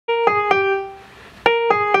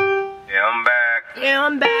Yeah,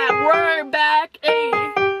 I'm back. We're back. Hey.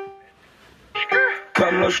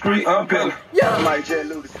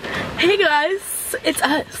 Hey guys, it's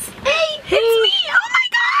us. Hey, it's me. Oh my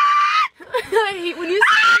god! I hate when you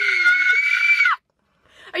scream.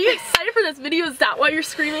 Are you excited for this video? Is that why you're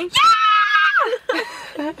screaming?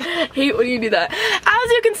 Yeah! Hate when you do that.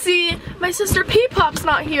 As you can see, my sister P-Pop's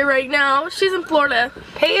not here right now. She's in Florida.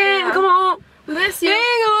 Peyton, yeah. Come on. We miss you. Peyton,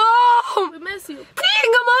 come on. We miss you.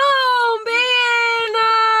 Peyton, come on, Peyton.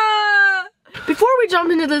 Before we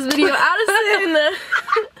jump into this video, Addison,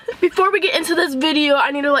 before we get into this video,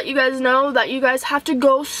 I need to let you guys know that you guys have to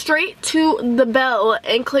go straight to the bell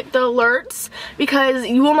and click the alerts because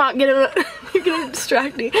you will not get a, you're gonna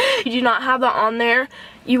distract me. If you do not have that on there,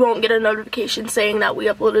 you won't get a notification saying that we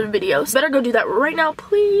uploaded a video. So better go do that right now,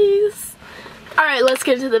 please. Alright, let's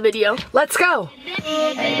get into the video. Let's go.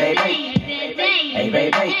 Hey baby, hey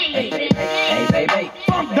baby, hey baby,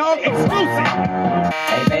 dog exclusive.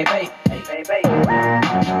 Hey baby, hey baby,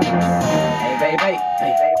 hey baby,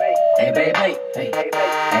 hey baby, hey baby,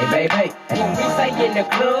 hey baby. When we say in the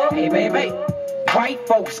club, hey baby, white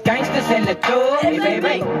folks, gangsters in the club, hey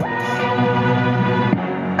baby.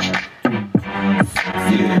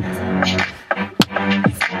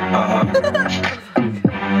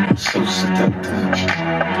 So seductive.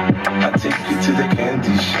 I take you to the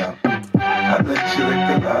candy shop. I let you lick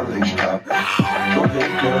the lollipop. Go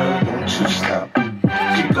ahead, girl, don't you stop.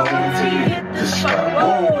 Keep going till you hit the spot.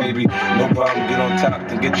 Oh, baby, no problem. Get on top,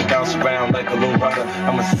 then get to bounce around like a low rider.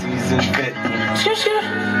 I'm a seasoned vet.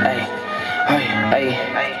 Hey, hey, hey,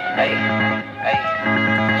 hey, hey.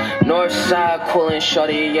 Northside coolin'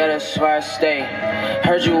 shorty, yeah, that's where I stay.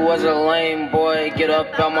 Heard you was a lame boy, get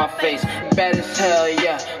up on my face. Bad as hell,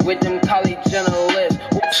 yeah, with them college journalists.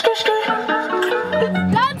 Skirt, skirt.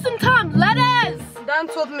 Dance sometime, let us.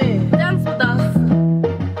 Dance with me. Dance with us.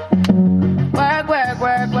 Work, work,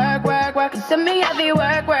 work, work, work, work. To me, I be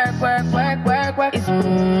work, work, work, work, work, work. It's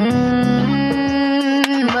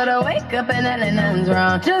but I wake up and then nothing's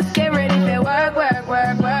wrong. Just get ready for work, work,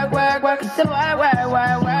 work, work, work, work. It's work, work,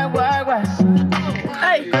 work, work, work, work.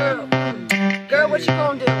 Hey, girl. Girl, what you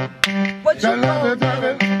gonna do? What you gonna do?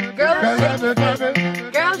 Girl, shake it.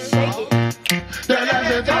 Girl, shake it.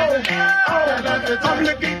 I'm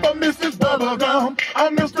looking for Mrs. Bubblegum.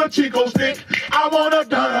 I'm Mr. Chico Stick. I wanna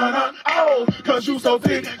dun-dun-dun. Oh, cause you so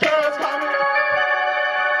thick. Girls call me.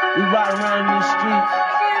 We ride around these streets,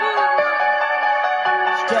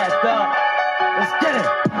 strapped up. Let's get it.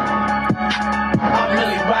 I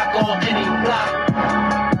really rock on any block.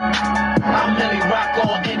 I really rock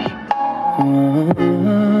on any.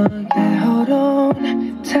 Yeah, hold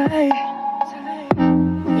on tight.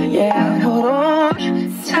 Yeah, hold on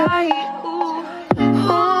tight.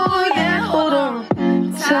 Oh, yeah, hold on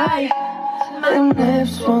tight. Them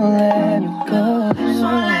lips won't let me go. Lips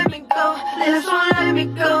won't let me go. Lips won't let me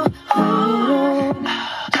go. Hold on.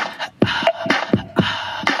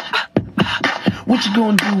 What you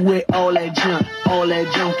gonna do with all that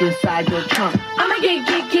junk inside your trunk? I'ma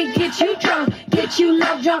get you drunk, get you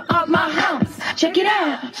love drunk off my humps. Check it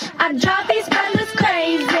out, I drive these fellas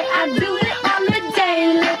crazy. I do it on the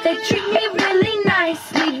daily. They treat me really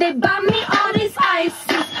nicely. They buy me all these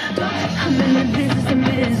ices. I'm in the business of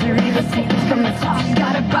misery. The secrets from the top.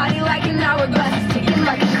 Got a body like an hourglass, ticking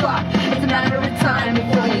like a clock. It's a matter of time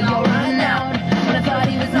before we all run out. When I thought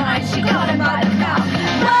he was mine, she caught him by the mouth.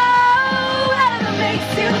 Whoa, heaven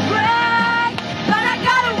makes you brag, but I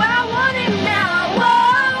got it where I want it now.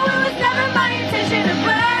 Whoa, it was never my intention to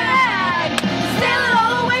brag. Steal it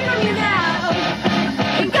all away from you now.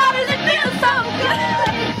 And God, does it feel so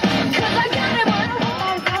good? Cause I got it where I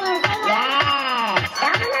want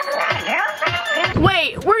it.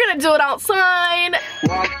 Wait, we're gonna do it outside.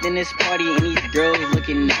 Walked in this party and these girls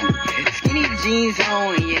looking at me. Skinny jeans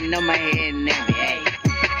on, and you know my head nappy.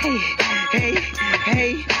 Hey, hey, hey,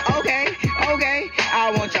 hey, okay, okay.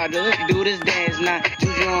 I want y'all to do this dance now.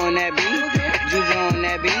 Juju on that beat, juju on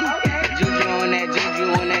that beat, juju on that, juju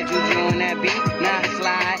on that, juju on that beat. Now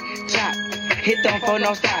slide, chop, hit them for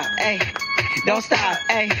no stop, hey, don't stop,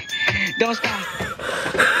 hey, don't stop.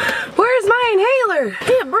 Where's my inhaler?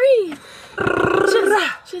 Can't breathe.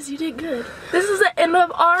 Shiz, you did good. This is the end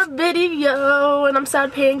of our video, and I'm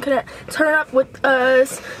sad Peyton couldn't turn up with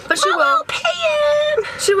us, but she will. Peyton!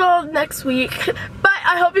 She will next week. But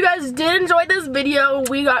I hope you guys did enjoy this video.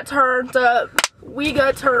 We got turned up.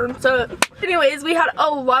 Anyways, we had a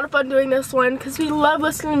lot of fun doing this one because we love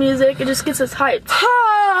listening to music. It just gets us hyped.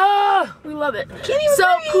 We love it.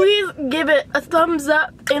 So please give it a thumbs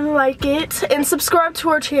up and like it, and subscribe to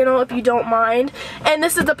our channel if you don't mind. And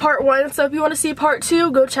this is the part 1, so if you want to see part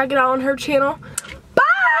 2, go check it out on her channel. Bye!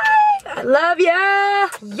 I love ya.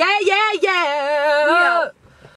 Yeah, yeah, yeah.